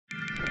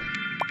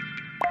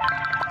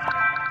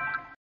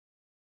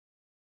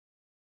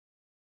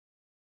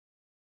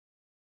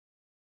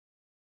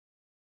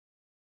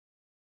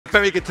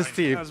Very good to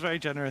see you. That was very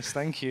generous,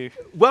 thank you.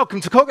 Welcome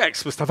to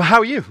CogX, Mustafa. How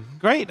are you?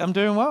 Great, I'm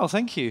doing well,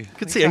 thank you.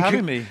 Good to see you. Thanks for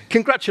having me.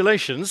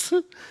 Congratulations.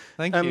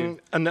 Thank you.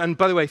 And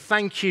by the way,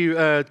 thank you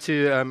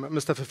to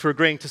Mustafa for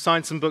agreeing to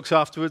sign some books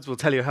afterwards. We'll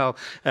tell you how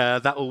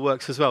that all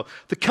works as well.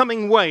 The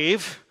coming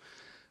wave,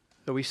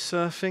 are we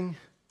surfing?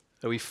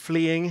 Are we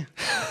fleeing?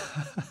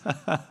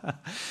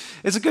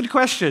 It's a good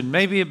question,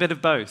 maybe a bit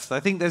of both. I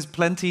think there's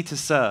plenty to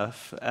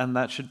surf, and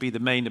that should be the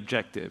main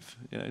objective.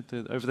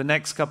 Over the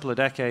next couple of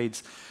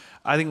decades,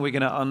 I think we're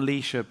going to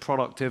unleash a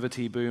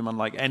productivity boom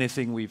unlike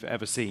anything we've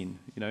ever seen.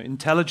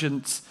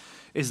 Intelligence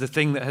is the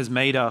thing that has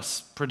made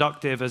us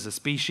productive as a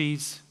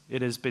species.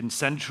 It has been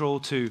central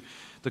to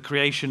the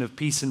creation of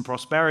peace and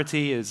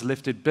prosperity. It has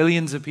lifted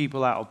billions of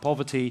people out of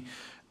poverty,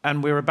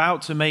 and we're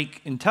about to make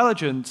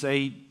intelligence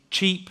a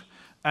cheap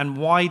and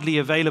widely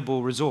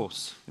available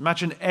resource.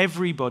 Imagine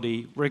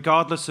everybody,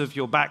 regardless of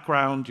your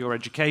background, your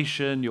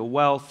education, your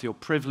wealth, your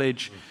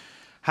privilege,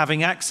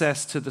 having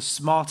access to the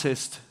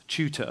smartest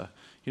tutor,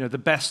 the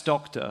best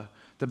doctor,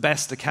 the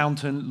best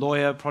accountant,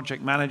 lawyer,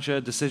 project manager,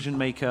 decision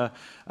maker.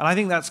 And I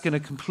think that's going to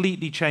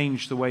completely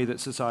change the way that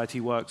society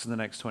works in the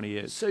next 20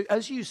 years. So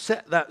as you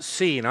set that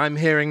scene, I'm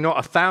hearing not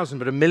 1,000,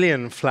 but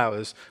 1,000,000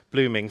 flowers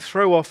blooming.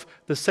 Throw off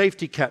the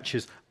safety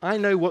catches. I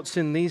know what's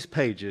in these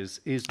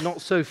pages is not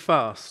so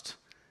fast.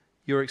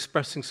 You're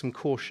expressing some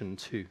caution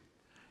too.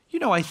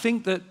 I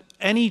think that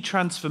any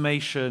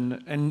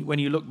transformation, and when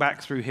you look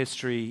back through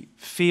history,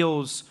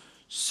 feels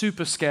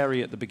super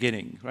scary at the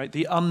beginning, right?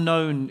 The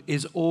unknown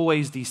is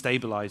always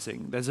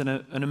destabilizing. There's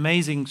an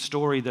amazing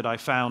story that I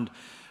found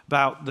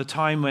about the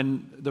time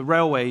when the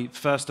railway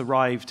first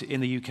arrived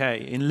in the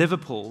UK, in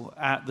Liverpool,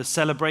 at the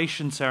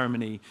celebration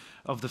ceremony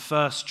of the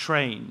first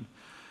train.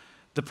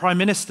 The Prime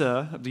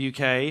Minister of the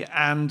UK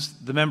and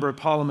the Member of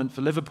Parliament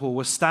for Liverpool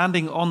were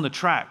standing on the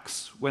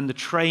tracks when the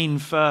train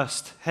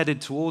first headed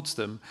towards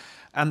them,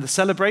 and the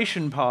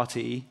celebration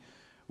party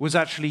was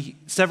actually,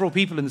 several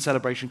people in the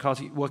celebration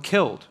party were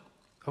killed.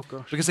 Oh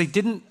gosh. Because they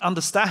didn't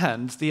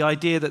understand the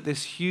idea that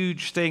this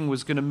huge thing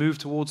was going to move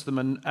towards them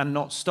and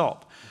not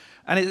stop.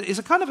 And it's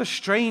a kind of a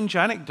strange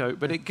anecdote,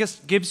 but it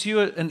just gives you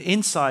an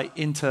insight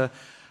into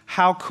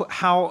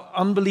how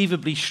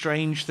unbelievably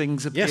strange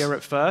things appear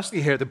at first.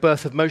 You hear the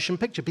birth of motion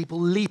picture,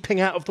 people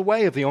leaping out of the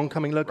way of the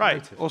oncoming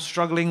locomotive. Right, or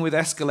struggling with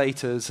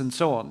escalators and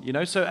so on,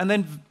 and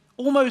then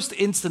almost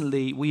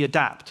instantly we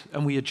adapt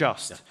and we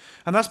adjust. Yeah.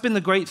 And that's been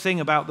the great thing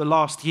about the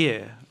last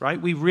year,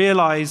 right? We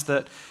realized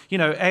that,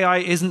 AI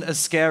isn't as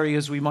scary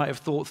as we might have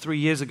thought 3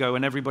 years ago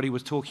when everybody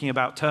was talking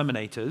about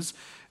Terminators.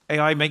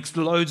 AI makes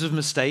loads of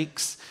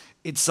mistakes.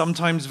 It's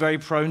sometimes very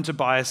prone to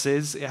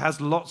biases. It has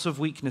lots of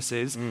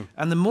weaknesses.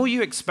 And the more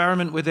you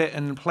experiment with it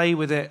and play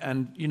with it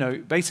and,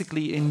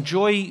 basically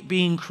enjoy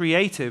being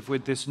creative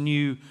with this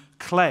new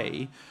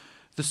clay,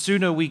 the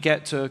sooner we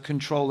get to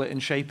control it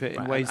and shape it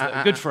in ways that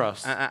are good for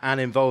us.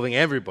 And involving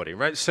everybody,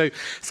 right? So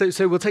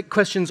we'll take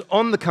questions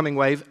on the coming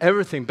wave,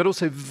 everything, but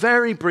also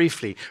very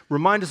briefly,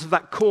 remind us of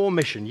that core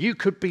mission. You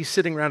could be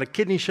sitting around a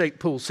kidney-shaped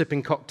pool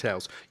sipping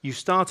cocktails. You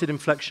started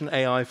Inflection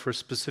AI for a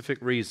specific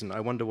reason. I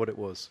wonder what it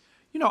was.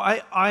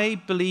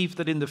 I believe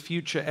that in the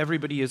future,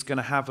 everybody is going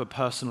to have a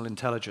personal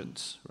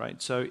intelligence,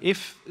 right? So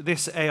if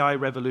this AI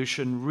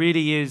revolution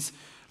really is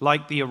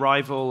like the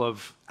arrival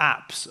of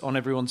apps on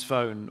everyone's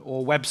phone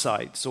or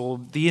websites or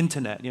the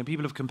internet,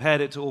 people have compared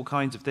it to all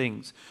kinds of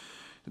things,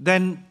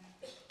 then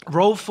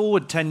roll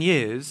forward 10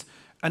 years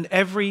and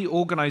every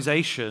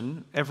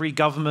organization, every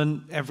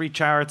government, every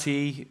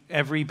charity,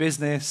 every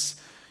business,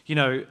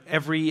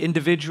 every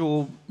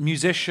individual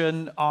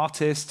musician,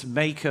 artist,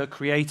 maker,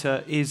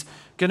 creator is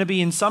going to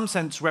be in some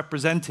sense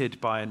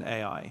represented by an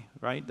AI,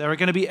 right? There are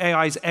going to be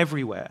AIs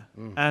everywhere.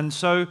 And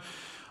so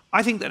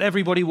I think that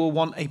everybody will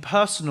want a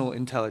personal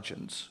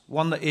intelligence,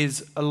 one that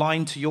is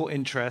aligned to your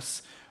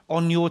interests,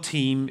 on your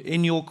team,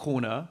 in your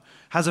corner,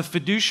 has a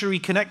fiduciary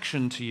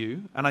connection to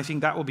you, and I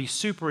think that will be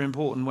super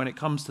important when it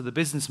comes to the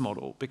business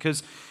model,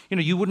 because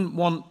you wouldn't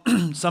want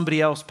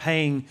somebody else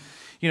paying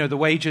the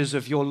wages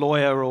of your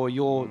lawyer or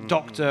your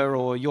doctor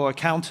or your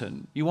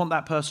accountant. You want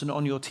that person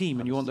on your team,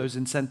 and you want those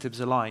incentives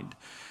aligned.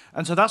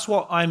 And so that's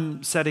what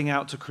I'm setting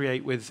out to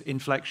create with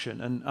Inflection,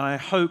 and I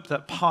hope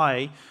that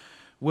Pi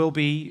will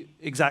be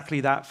exactly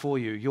that for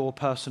you, your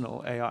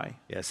personal AI.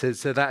 Yeah,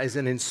 so that is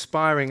an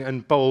inspiring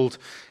and bold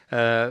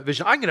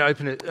vision. I'm going to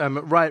open it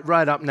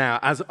right up now,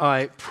 as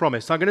I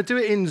promised. I'm going to do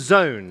it in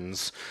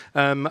zones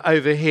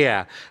over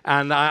here,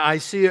 and I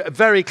see it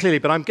very clearly,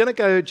 but I'm going to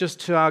go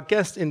just to our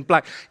guest in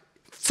black.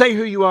 Say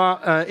who you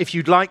are if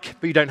you'd like,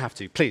 but you don't have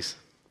to, please.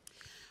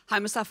 Hi,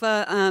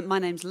 Mustafa. My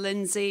name's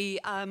Lindsay.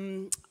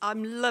 I'm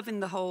loving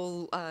the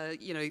whole,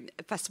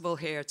 festival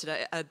here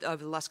today,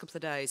 over the last couple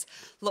of days.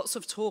 Lots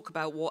of talk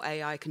about what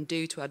AI can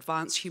do to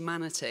advance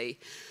humanity.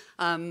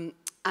 And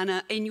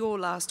in your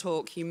last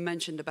talk, you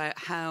mentioned about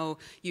how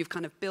you've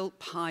kind of built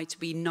Pi to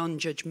be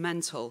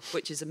non-judgmental,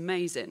 which is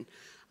amazing.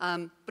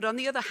 But on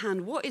the other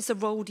hand, what is the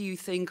role, do you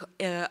think,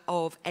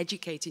 of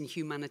educating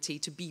humanity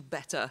to be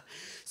better?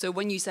 So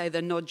when you say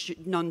they're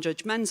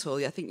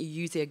non-judgmental, I think you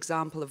use the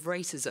example of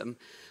racism.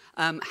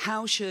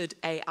 How should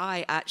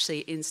AI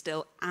actually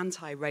instill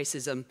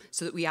anti-racism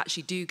so that we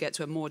actually do get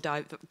to a more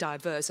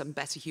diverse and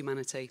better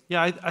humanity?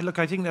 Yeah, look,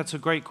 I think that's a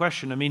great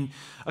question. I mean,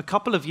 a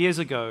couple of years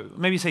ago,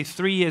 maybe say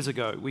 3 years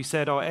ago, we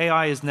said, oh,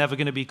 AI is never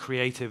going to be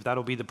creative.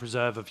 That'll be the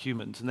preserve of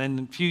humans. And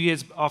then a few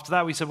years after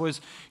that, we said, well,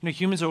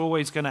 humans are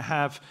always going to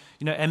have,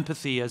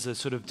 empathy as a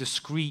sort of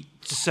discrete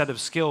set of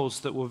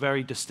skills that were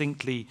very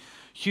distinctly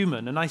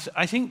human. And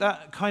I think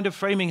that kind of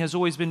framing has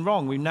always been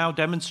wrong. We've now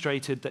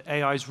demonstrated that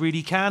AIs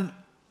really can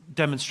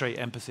demonstrate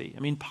empathy.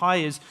 I mean, Pi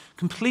is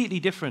completely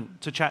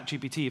different to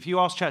ChatGPT. If you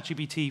ask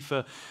ChatGPT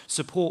for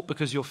support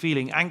because you're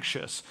feeling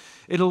anxious,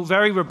 it'll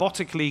very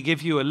robotically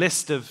give you a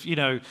list of,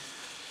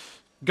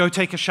 go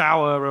take a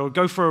shower or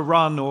go for a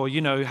run or,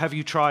 have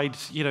you tried,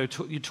 you're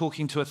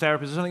talking to a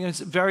therapist or something.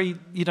 It's a very,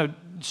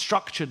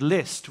 structured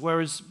list,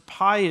 whereas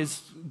Pi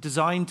is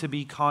designed to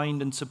be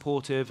kind and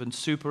supportive and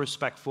super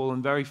respectful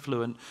and very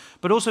fluent,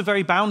 but also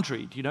very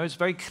boundaried. It's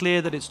very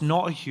clear that it's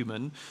not a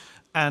human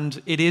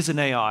and it is an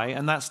AI,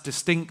 and that's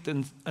distinct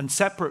and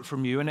separate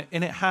from you, and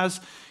it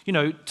has,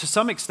 to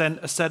some extent,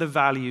 a set of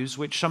values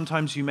which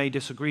sometimes you may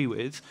disagree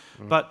with,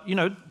 but,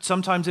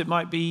 sometimes it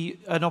might be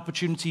an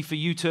opportunity for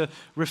you to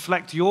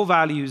reflect your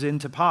values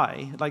into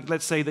Pi. Like,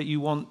 let's say that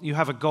you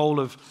have a goal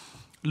of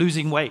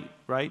losing weight,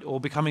 right, or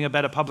becoming a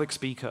better public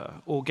speaker,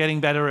 or getting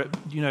better at,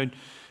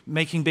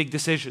 making big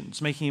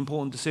decisions, making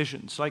important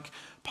decisions. Like,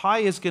 Pi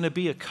is going to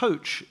be a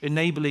coach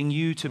enabling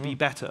you to be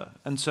better,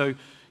 and so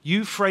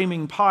you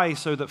framing Pi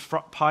so that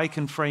Pi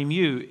can frame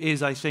you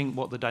is, I think,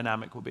 what the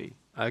dynamic will be.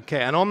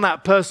 Okay, and on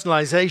that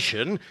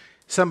personalization,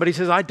 somebody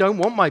says, I don't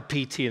want my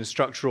PT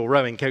instructor or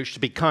rowing coach to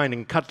be kind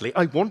and cuddly.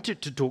 I want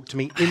it to talk to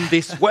me in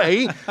this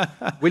way.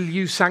 Will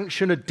you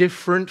sanction a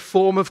different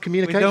form of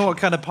communication? We know what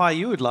kind of pie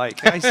you would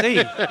like. I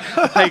see.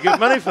 Pay good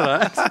money for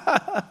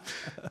that.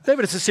 No,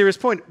 but it's a serious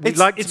point.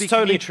 It's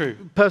totally true.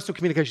 Personal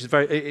communication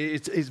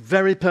is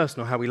very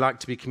personal, how we like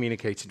to be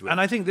communicated with.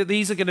 And I think that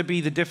these are going to be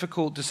the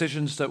difficult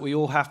decisions that we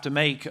all have to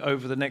make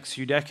over the next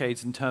few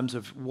decades in terms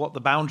of what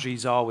the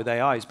boundaries are with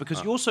AIs.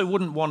 Because you also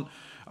wouldn't want,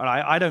 and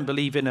I don't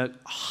believe in a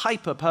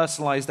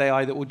hyper-personalized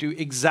AI that will do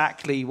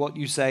exactly what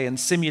you say and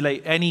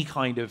simulate any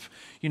kind of,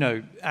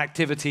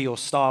 activity or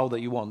style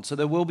that you want. So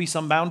there will be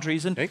some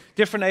boundaries, and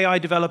different AI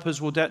developers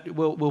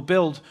will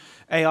build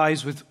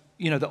AIs with,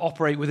 that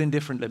operate within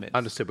different limits.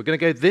 Understood. We're going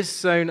to go this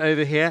zone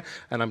over here,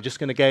 and I'm just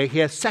going to go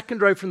here. Second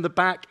row from the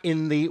back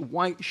in the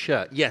white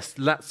shirt. Yes,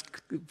 that's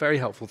very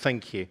helpful.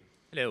 Thank you.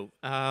 Hello.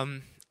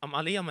 I'm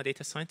Ali. I'm a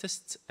data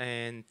scientist,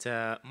 and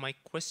my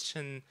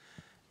question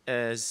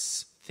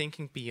is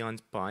thinking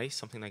beyond Pi,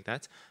 something like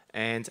that.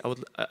 And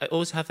I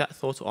always have that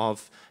thought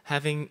of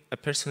having a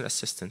personal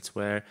assistant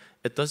where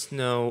it does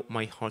know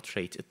my heart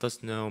rate, it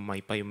does know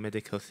my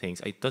biomedical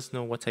things, it does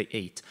know what I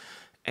ate,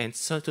 and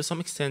so to some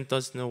extent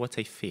does know what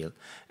I feel.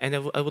 And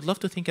I would love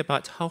to think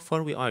about how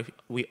far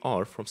we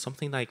are from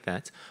something like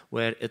that,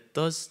 where it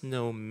does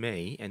know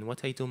me and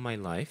what I do in my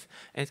life,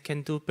 and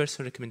can do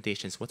personal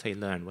recommendations, what I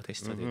learn, what I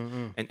study.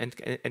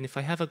 And if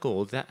I have a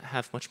goal, that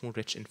have much more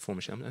rich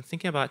information. I'm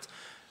thinking about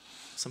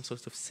some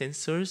sort of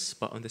sensors,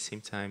 but on the same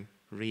time,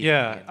 reading.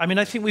 Yeah, I mean,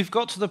 I think we've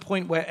got to the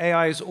point where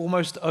AI is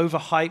almost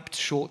overhyped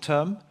short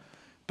term,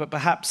 but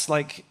perhaps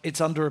like it's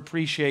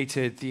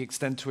underappreciated the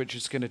extent to which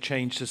it's going to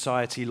change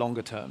society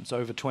longer term, so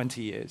over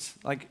 20 years.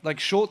 Like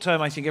short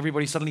term, I think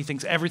everybody suddenly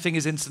thinks everything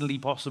is instantly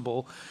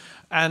possible,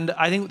 and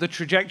I think the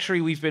trajectory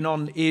we've been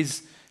on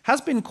has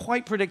been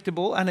quite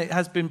predictable, and it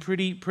has been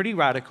pretty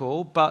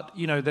radical. But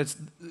there's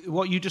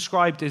what you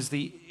described is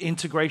the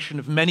integration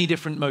of many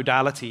different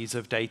modalities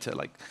of data,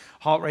 like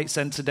heart rate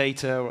sensor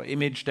data or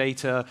image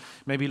data,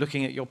 maybe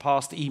looking at your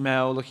past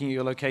email, looking at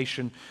your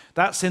location.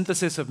 That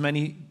synthesis of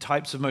many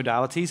types of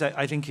modalities,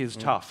 I think, is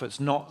tough. It's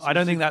not. I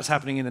don't think that's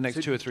happening in the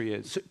next 2 or 3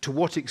 years. So to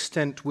what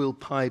extent will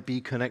Pi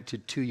be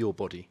connected to your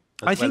body?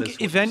 I think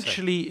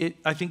eventually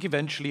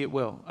it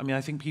will. I mean,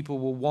 I think people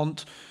will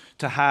want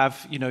to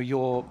have,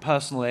 your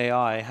personal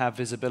AI have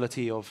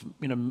visibility of,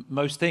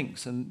 most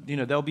things. And,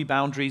 there'll be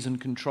boundaries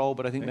and control,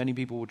 but I think many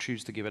people will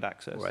choose to give it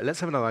access. All right, let's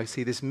have another. I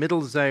see this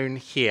middle zone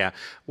here.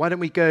 Why don't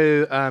we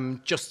go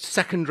just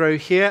second row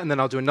here, and then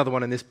I'll do another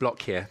one in this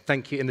block here.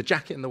 Thank you. In the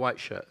jacket and the white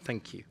shirt.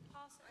 Thank you.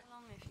 Pass it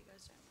along if you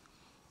guys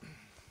don't.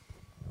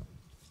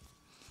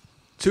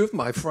 Two of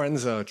my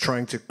friends are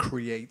trying to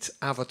create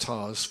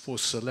avatars for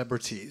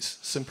celebrities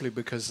simply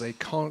because they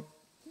can't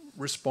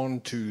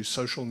respond to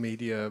social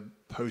media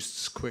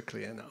posts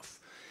quickly enough.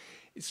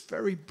 It's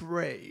very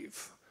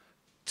brave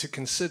to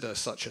consider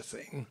such a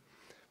thing,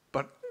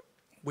 but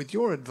with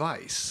your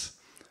advice,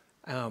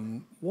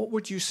 what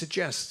would you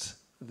suggest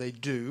they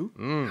do?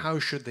 How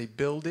should they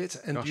build it?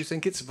 And do you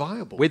think it's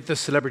viable? With the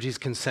celebrity's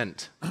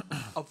consent.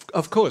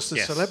 Of course, the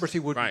celebrity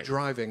would be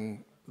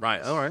driving.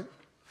 Right, all right.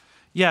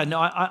 Yeah, no,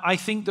 I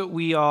think that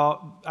we are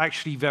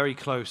actually very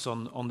close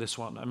on this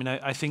one. I mean,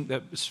 I think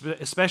that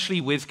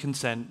especially with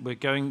consent, we're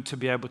going to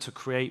be able to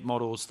create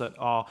models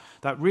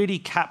that really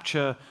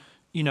capture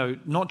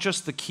not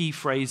just the key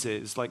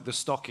phrases like the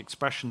stock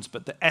expressions,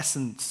 but the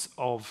essence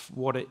of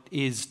what it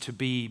is to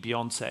be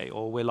Beyonce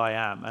or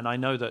will.i.am. And I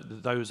know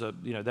that those are,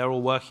 they're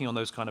all working on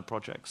those kind of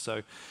projects.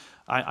 So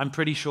I'm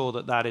pretty sure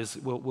that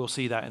we'll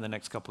see that in the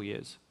next couple of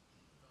years.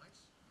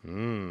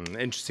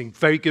 Interesting.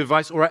 Very good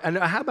advice. All right. And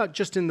how about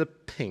just in the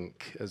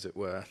pink, as it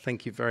were?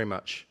 Thank you very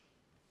much.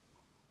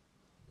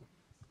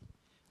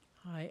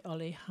 Hi,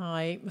 Oli.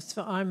 Hi,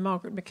 Mustafa. I'm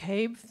Margaret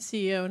McCabe,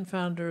 CEO and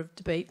founder of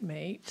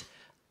DebateMate.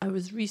 I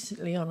was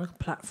recently on a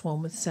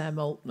platform with Sam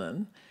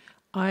Altman.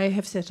 I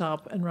have set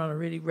up and run a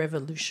really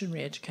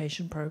revolutionary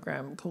education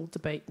program called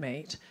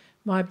DebateMate.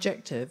 My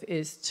objective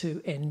is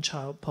to end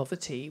child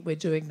poverty. We're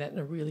doing that in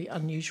a really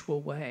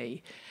unusual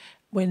way.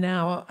 We're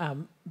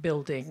now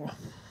building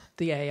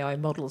the AI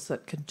models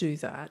that can do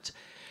that.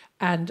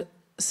 And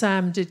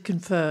Sam did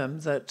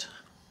confirm that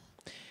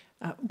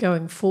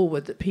going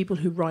forward, that people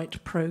who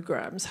write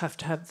programs have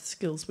to have the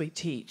skills we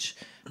teach,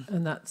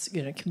 and that's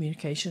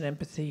communication,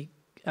 empathy,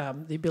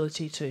 the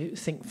ability to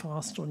think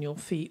fast on your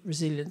feet,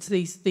 resilience,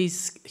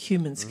 these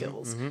human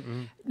skills.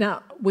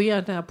 Now, we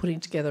are now putting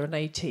together an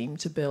A-team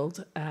to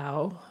build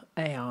our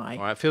AI.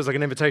 All right, feels like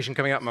an invitation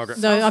coming up, Margaret.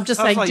 No, I'm just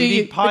saying, like do you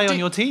you need pie on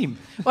your team?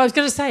 Well, I was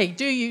going to say,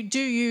 do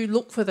you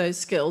look for those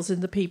skills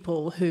in the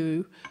people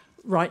who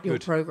write your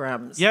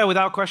programs? Yeah,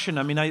 without question.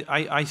 I mean,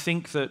 I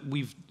think that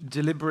we've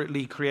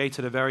deliberately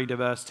created a very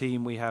diverse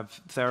team. We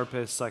have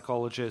therapists,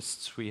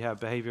 psychologists, we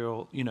have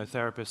behavioral,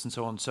 therapists and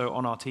so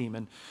on our team.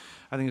 And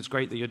I think it's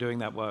great that you're doing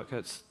that work. We've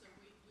actually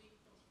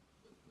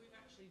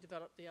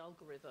developed the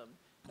algorithm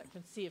that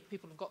can see if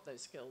people have got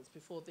those skills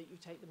before that you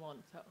take them on.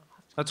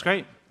 That's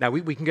great. Now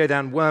we can go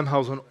down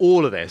wormholes on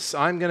all of this.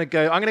 I'm going to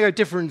go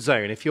different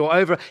zone. If you're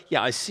over,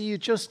 I see you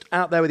just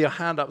out there with your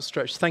hand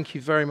upstretched. Thank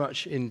you very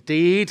much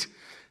indeed.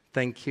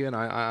 Thank you, and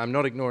I'm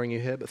not ignoring you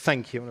here, but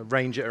thank you. I'm going to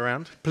range it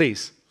around,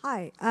 please.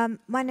 Hi,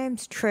 my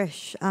name's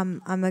Trish.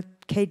 I'm a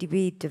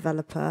KDB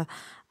developer,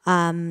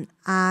 and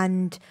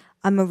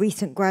I'm a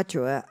recent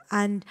graduate.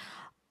 And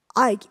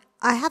I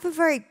have a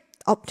very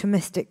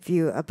optimistic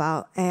view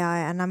about AI,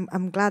 and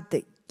I'm glad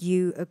that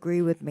you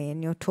agree with me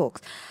in your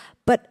talks.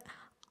 But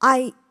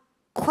I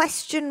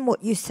question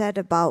what you said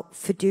about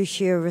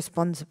fiduciary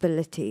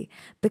responsibility,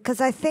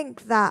 because I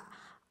think that,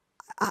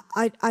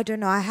 I don't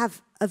know, I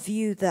have a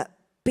view that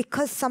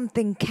because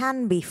something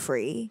can be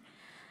free,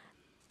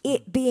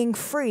 it being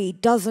free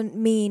doesn't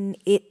mean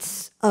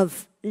it's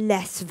of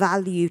less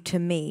value to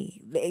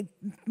me.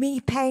 Me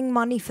paying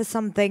money for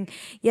something,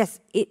 yes,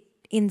 it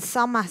in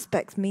some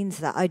aspects means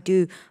that I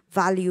do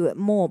value it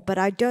more, but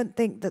I don't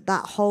think that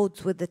that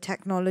holds with the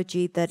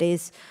technology that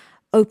is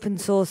open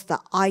source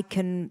that I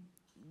can,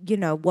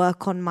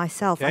 work on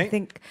myself. Okay. I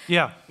think.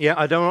 Yeah.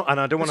 I don't want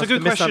us to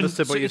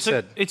misunderstand what you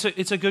said.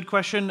 It's a good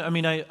question. I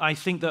mean, I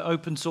think that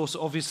open source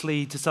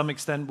obviously to some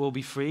extent will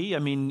be free. I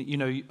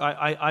mean,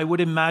 I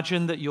would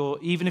imagine that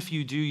even if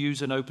you do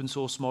use an open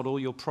source model,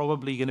 you're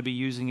probably going to be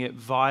using it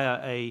via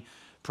a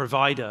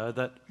provider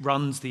that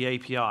runs the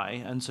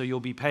API, and so you'll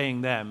be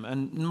paying them.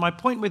 And my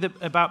point with it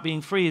about being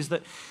free is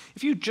that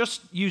if you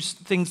just use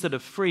things that are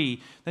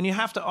free, then you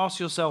have to ask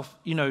yourself,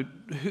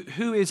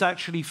 who is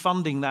actually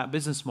funding that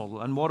business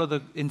model, and what are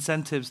the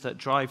incentives that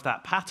drive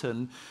that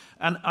pattern?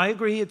 And I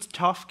agree, it's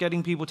tough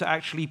getting people to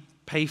actually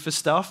pay for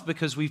stuff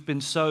because we've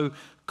been so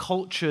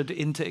cultured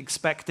into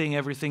expecting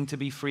everything to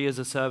be free as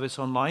a service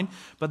online.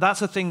 But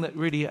that's a thing that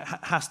really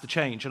has to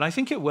change. And I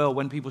think it will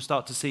when people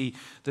start to see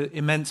the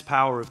immense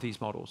power of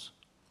these models.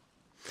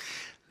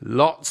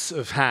 Lots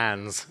of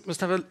hands.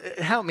 Mustafa,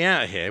 help me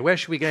out here. Where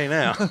should we go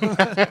now?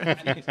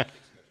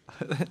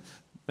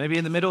 Maybe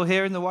in the middle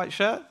here in the white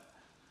shirt?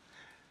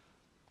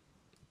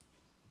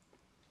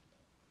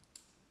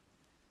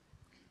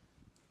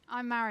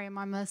 I'm Mariam.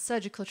 I'm a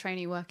surgical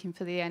trainee working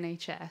for the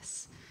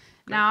NHS.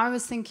 Now, I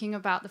was thinking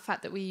about the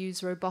fact that we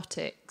use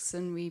robotics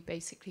and we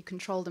basically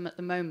control them at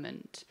the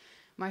moment.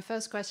 My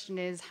first question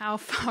is, how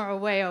far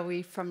away are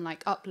we from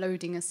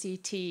uploading a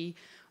CT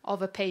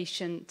of a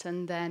patient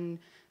and then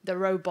the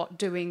robot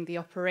doing the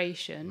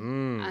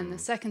operation? And the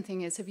second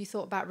thing is, have you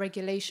thought about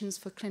regulations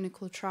for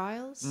clinical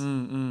trials?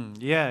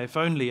 Yeah, if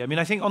only. I mean,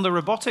 I think on the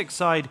robotics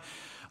side,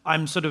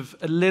 I'm sort of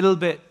a little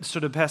bit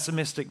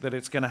pessimistic that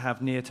it's going to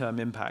have near-term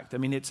impact. I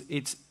mean,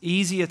 it's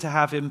easier to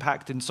have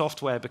impact in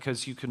software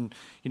because you can,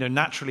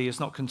 naturally it's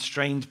not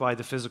constrained by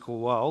the physical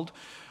world.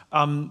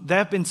 There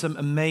have been some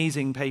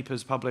amazing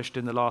papers published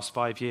in the last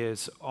 5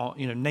 years,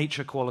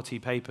 Nature quality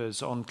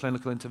papers on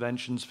clinical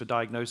interventions for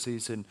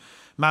diagnoses in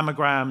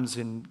mammograms,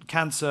 in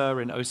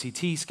cancer, in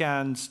OCT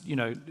scans,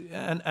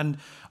 and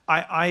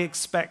I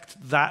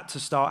expect that to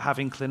start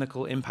having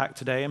clinical impact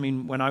today. I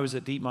mean, when I was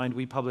at DeepMind,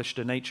 we published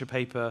a Nature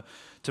paper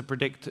to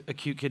predict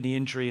acute kidney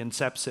injury and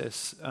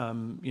sepsis,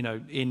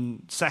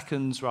 in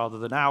seconds rather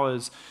than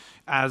hours,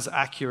 as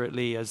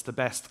accurately as the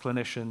best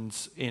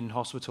clinicians in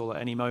hospital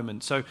at any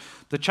moment. So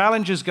the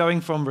challenge is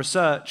going from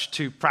research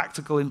to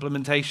practical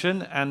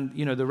implementation, and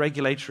the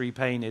regulatory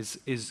pain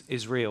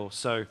is real.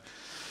 So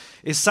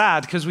it's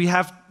sad because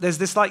there's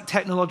this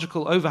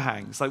technological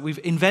overhangs. We've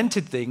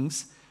invented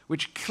things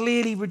which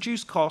clearly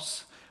reduce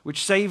costs,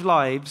 which save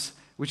lives,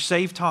 which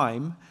save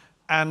time,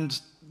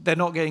 and they're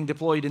not getting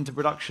deployed into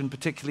production,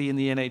 particularly in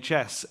the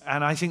NHS.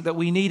 And I think that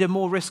we need a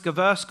more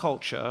risk-averse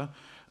culture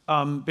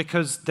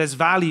because there's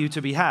value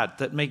to be had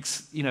that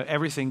makes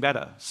everything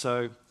better.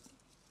 So,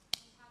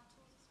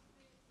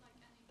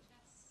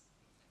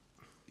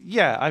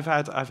 yeah, I've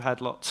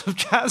had lots of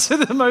chats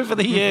with them over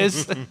the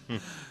years.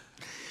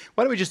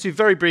 Why don't we just do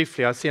very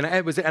briefly? I see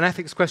was it an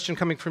ethics question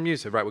coming from you?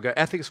 So right, we'll go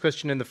ethics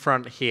question in the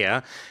front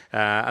here,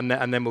 and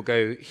then we'll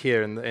go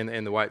here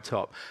in the white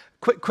top.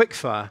 Quick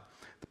fire.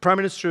 The Prime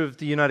Minister of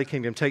the United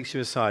Kingdom takes you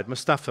aside.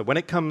 Mustafa, when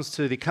it comes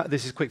to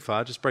this is quick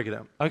fire, just break it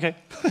down. Okay.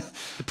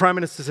 The Prime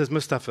Minister says,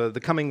 Mustafa, the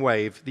coming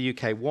wave, the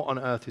UK, what on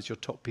earth is your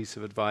top piece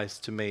of advice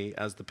to me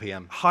as the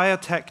PM? Hire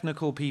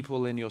technical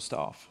people in your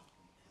staff.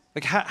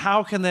 Like,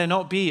 how can there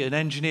not be an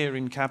engineer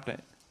in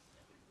cabinet?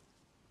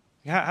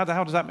 How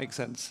does that make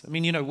sense? I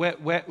mean,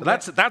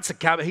 that's a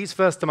cabinet. He's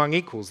first among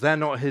equals. They're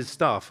not his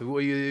staff.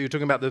 You're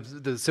talking about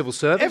the civil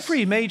service?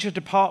 Every major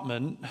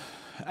department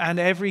and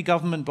every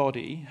government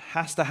body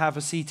has to have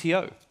a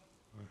CTO.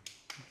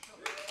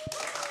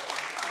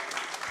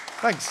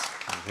 Thanks.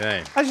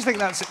 Okay. I just think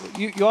that's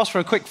you asked for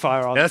a quick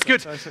fire answer. Yeah,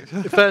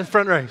 that's good.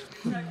 Front row.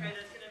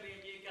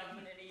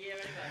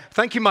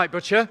 Thank you, Mike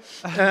Butcher.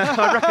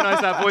 I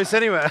recognise that voice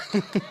anywhere.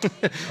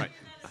 Right.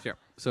 Sure.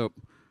 So,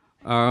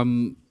 hi,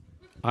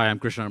 I'm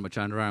Krishna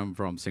Ramachandra. I'm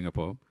from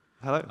Singapore.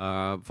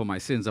 Hello. For my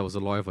sins, I was a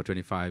lawyer for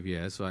 25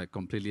 years, so I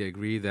completely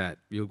agree that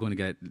you're going to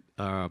get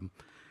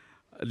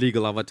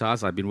legal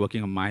avatars. I've been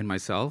working on mine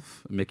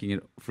myself, making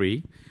it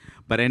free.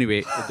 But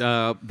anyway,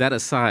 that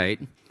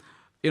aside,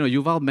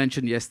 Yuval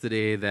mentioned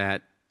yesterday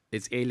that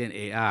it's alien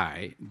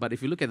AI, but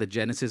if you look at the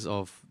genesis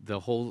of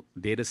the whole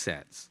data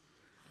sets,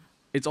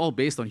 it's all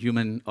based on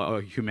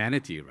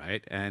humanity,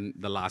 right? And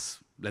the last,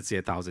 let's say,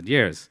 1,000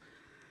 years.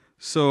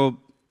 So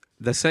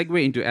the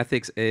segue into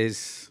ethics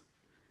is,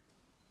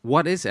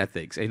 what is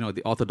ethics?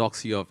 The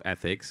orthodoxy of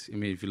ethics. I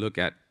mean, if you look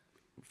at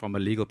from a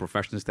legal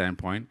profession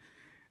standpoint,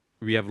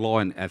 we have law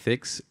and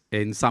ethics.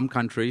 In some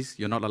countries,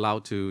 you're not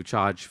allowed to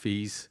charge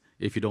fees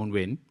if you don't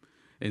win.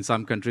 In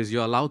some countries,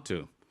 you're allowed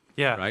to.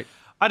 Yeah. Right?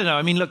 I don't know.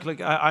 I mean, look,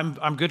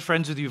 I'm good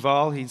friends with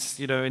Yuval. He's,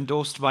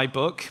 endorsed my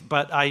book,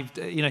 but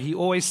he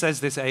always says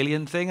this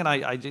alien thing, and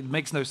it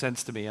makes no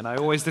sense to me, and I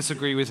always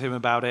disagree with him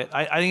about it.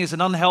 I think it's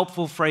an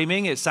unhelpful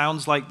framing. It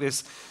sounds like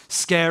this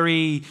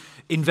scary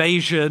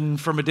invasion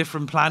from a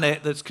different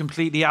planet that's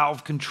completely out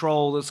of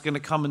control, that's going to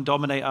come and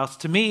dominate us.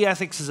 To me,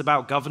 ethics is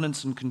about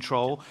governance and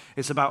control.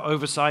 It's about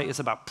oversight. It's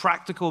about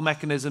practical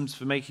mechanisms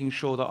for making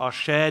sure that our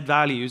shared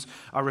values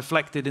are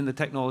reflected in the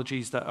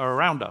technologies that are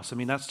around us. I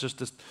mean, that's just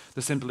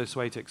the simplest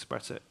way to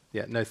express it.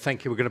 Yeah, no,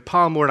 thank you. We're going to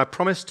pile more, and I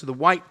promise, to the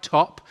white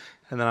top,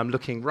 and then I'm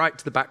looking right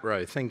to the back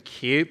row.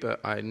 Thank you, but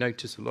I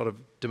notice a lot of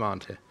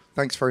demand here.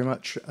 Thanks very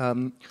much.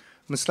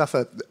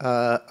 Mustafa,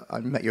 I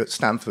met you at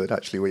Stanford,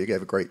 actually, where you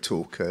gave a great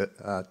talk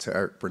to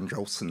Eric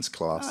Brynjolfsson's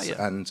class. Oh,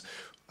 yeah. And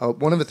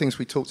one of the things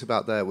we talked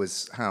about there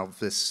was how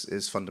this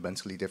is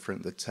fundamentally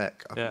different. The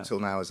tech up until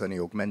now has only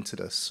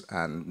augmented us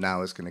and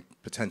now is going to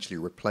potentially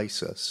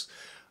replace us.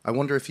 I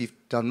wonder if you've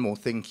done more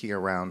thinking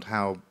around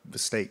how the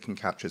state can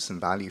capture some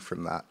value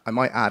from that. I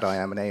might add I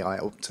am an AI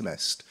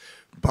optimist,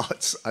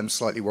 but I'm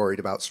slightly worried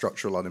about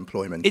structural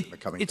unemployment in the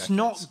coming decades. It's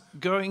not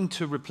going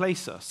to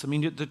replace us. I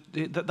mean,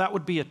 that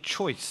would be a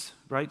choice,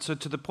 right? So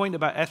to the point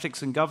about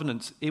ethics and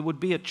governance, it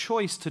would be a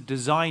choice to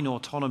design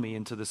autonomy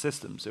into the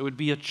systems. It would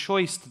be a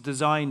choice to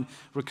design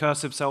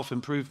recursive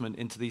self-improvement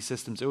into these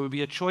systems. It would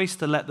be a choice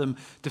to let them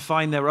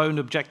define their own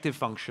objective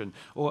function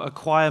or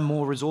acquire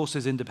more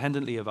resources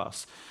independently of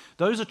us.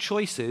 Those are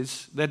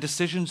choices, they're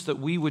decisions that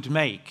we would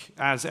make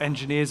as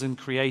engineers and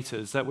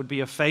creators. That would be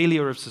a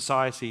failure of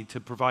society to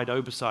provide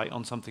oversight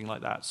on something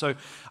like that. So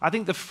I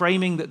think the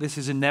framing that this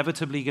is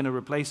inevitably going to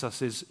replace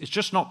us is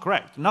just not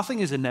correct. Nothing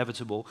is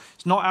inevitable.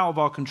 It's not out of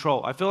our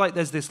control. I feel like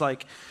there's this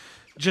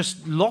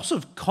just loss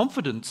of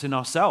confidence in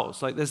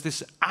ourselves. Like there's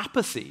this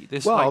apathy.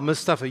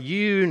 Mustafa,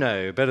 you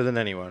know better than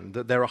anyone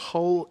that there are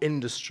whole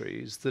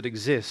industries that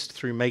exist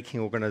through making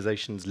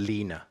organizations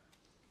leaner,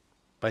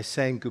 by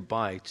saying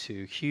goodbye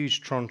to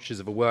huge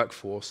tranches of a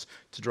workforce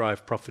to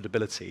drive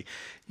profitability.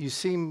 You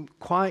seem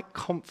quite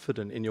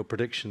confident in your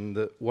prediction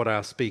that what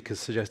our speaker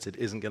suggested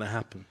isn't going to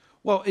happen.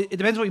 Well, it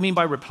depends what you mean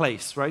by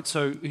replace, right?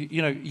 So,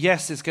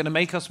 yes, it's going to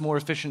make us more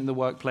efficient in the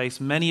workplace.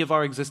 Many of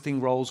our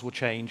existing roles will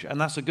change, and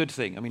that's a good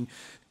thing. I mean,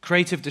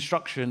 creative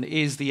destruction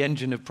is the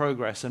engine of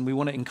progress, and we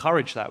want to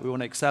encourage that. We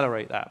want to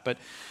accelerate that. But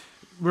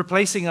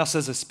replacing us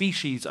as a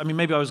species, I mean,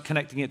 maybe I was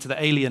connecting it to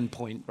the alien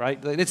point, right?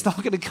 It's not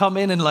going to come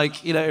in and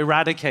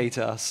eradicate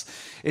us.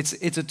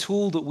 It's a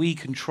tool that we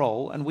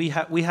control, and we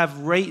have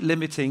rate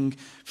limiting,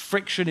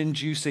 friction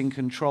inducing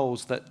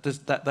controls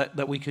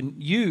that we can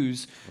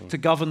use to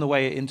govern the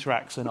way it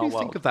interacts in our world. What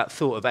do you think of that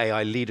thought of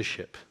AI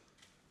leadership?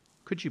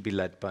 Could you be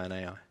led by an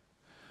AI?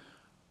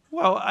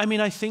 Well, I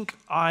mean, I think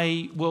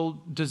I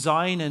will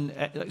design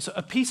so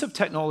a piece of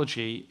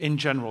technology in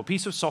general, a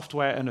piece of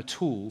software and a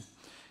tool,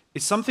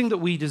 is something that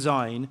we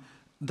design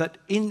that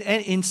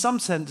in some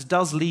sense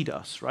does lead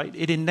us, right?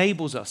 It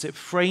enables us. It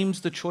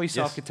frames the choice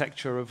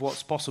architecture of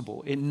what's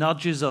possible. It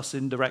nudges us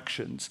in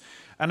directions.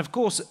 And of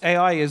course,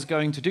 AI is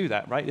going to do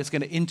that, right? It's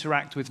going to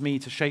interact with me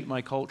to shape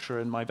my culture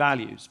and my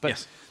values.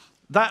 But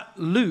that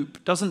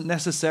loop doesn't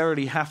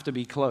necessarily have to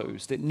be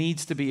closed. It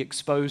needs to be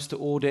exposed to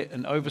audit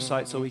and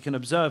oversight so we can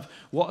observe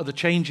what are the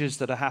changes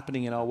that are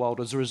happening in our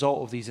world as a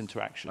result of these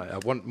interactions. I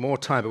want more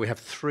time, but we have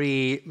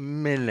 3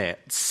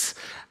 minutes.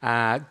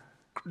 I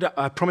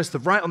promised the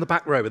right on the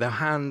back row with their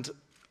hand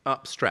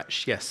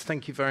upstretched. Yes,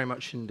 thank you very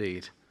much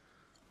indeed.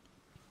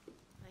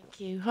 Thank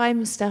you. Hi,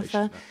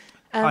 Mustafa.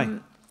 Hi.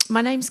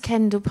 My name's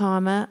Kendall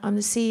Palmer. I'm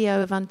the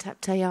CEO of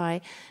Untapped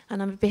AI,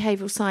 and I'm a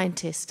behavioural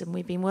scientist, and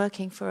we've been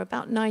working for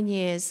about 9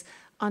 years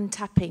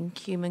untapping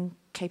human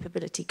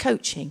capability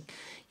coaching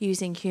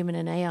using human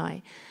and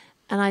AI.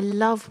 And I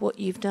love what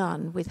you've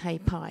done with Hey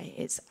Pi.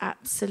 It's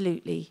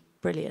absolutely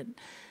brilliant.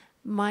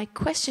 My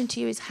question to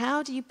you is,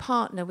 how do you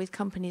partner with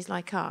companies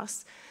like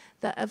us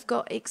that have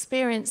got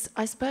experience?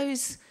 I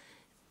suppose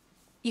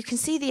you can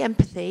see the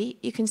empathy,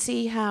 you can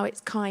see how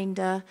it's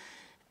kinder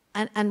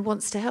and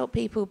wants to help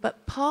people,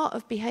 but part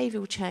of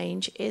behavioural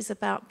change is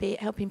about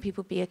helping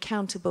people be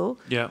accountable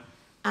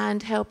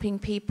and helping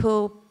be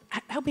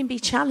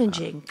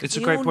challenging. It's a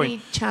great point.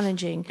 Need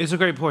challenging. It's a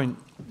great point.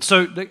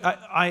 So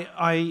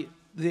our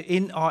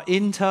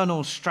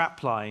internal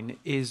strapline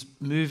is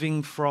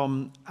moving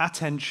from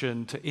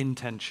attention to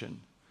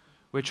intention.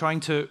 We're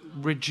trying to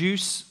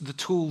reduce the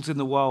tools in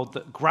the world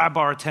that grab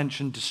our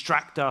attention,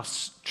 distract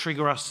us,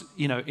 trigger us,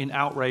 in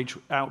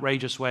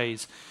outrageous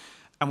ways.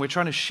 And we're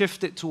trying to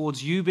shift it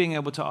towards you being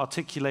able to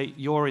articulate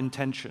your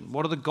intention.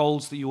 What are the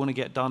goals that you want to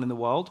get done in the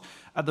world?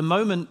 At the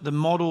moment, the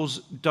models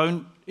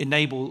don't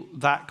enable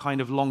that kind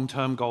of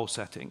long-term goal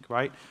setting,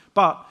 right?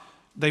 But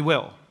they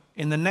will.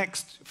 In the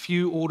next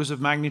few orders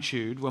of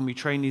magnitude, when we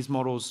train these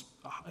models,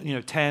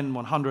 10,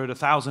 100,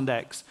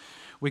 1,000x,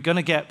 we're going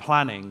to get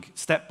planning,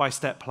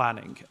 step-by-step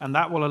planning, and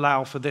that will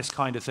allow for this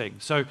kind of thing.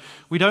 So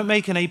we don't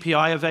make an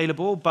API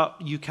available, but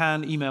you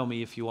can email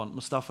me if you want,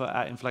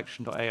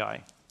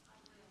 Mustafa@inflection.ai.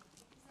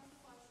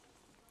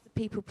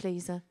 People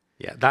pleaser.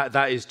 Yeah,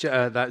 that's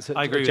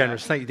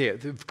generous. Thank you, dear.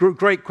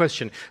 Great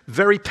question.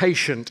 Very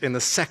patient in the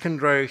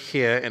second row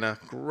here in a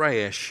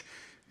greyish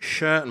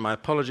shirt, and my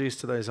apologies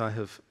to those I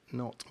have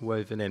not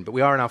woven in. But we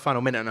are in our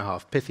final minute and a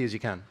half. Pithy as you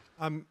can.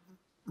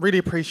 Really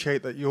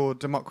appreciate that you're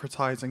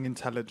democratizing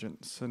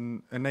intelligence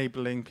and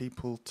enabling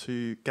people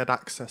to get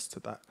access to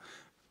that.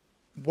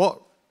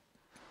 What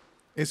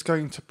is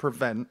going to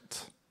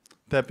prevent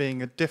there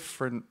being a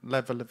different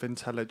level of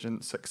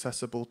intelligence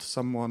accessible to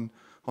someone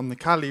on the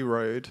Cali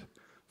Road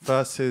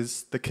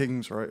versus the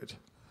King's Road?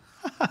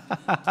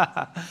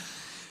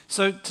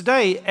 So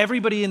today,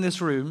 everybody in this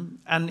room,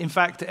 and in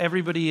fact,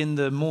 everybody in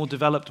the more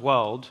developed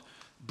world,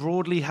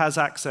 broadly has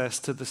access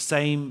to the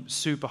same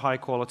super high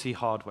quality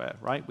hardware,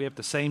 right? We have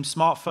the same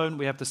smartphone,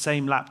 we have the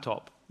same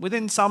laptop.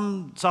 Within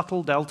some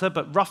subtle delta,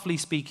 but roughly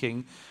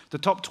speaking, the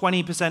top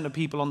 20% of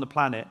people on the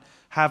planet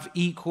have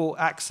equal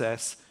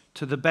access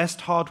to the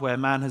best hardware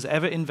man has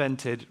ever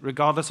invented,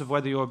 regardless of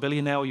whether you're a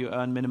billionaire or you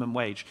earn minimum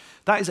wage.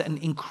 That is an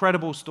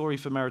incredible story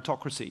for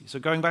meritocracy. So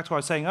going back to what I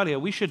was saying earlier,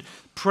 we should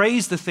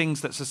praise the things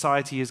that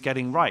society is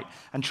getting right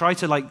and try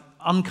to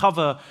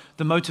uncover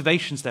the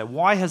motivations there.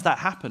 Why has that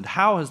happened?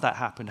 How has that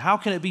happened? How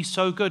can it be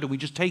so good and we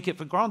just take it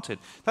for granted?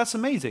 That's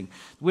amazing.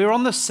 We're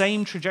on the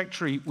same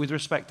trajectory with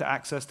respect to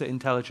access to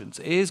intelligence.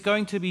 It is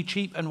going to be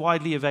cheap and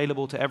widely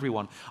available to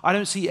everyone. I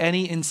don't see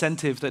any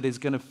incentive that is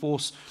going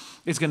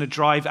to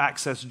drive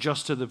access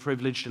just to the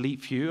privileged elite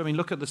few. I mean,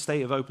 look at the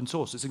state of open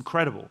source. It's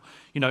incredible.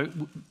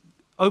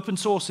 Open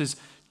source is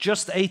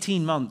just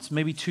 18 months,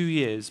 maybe 2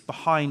 years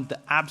behind the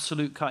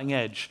absolute cutting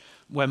edge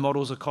where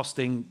models are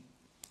costing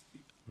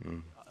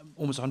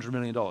almost $100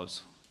 million.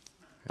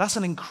 That's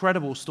an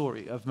incredible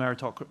story of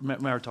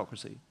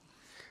meritocracy.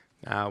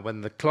 Now,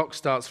 when the clock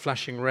starts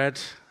flashing red,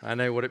 I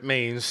know what it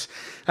means.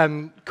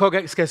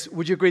 CogX guests,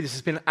 would you agree this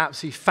has been an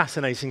absolutely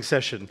fascinating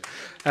session?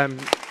 Thank you.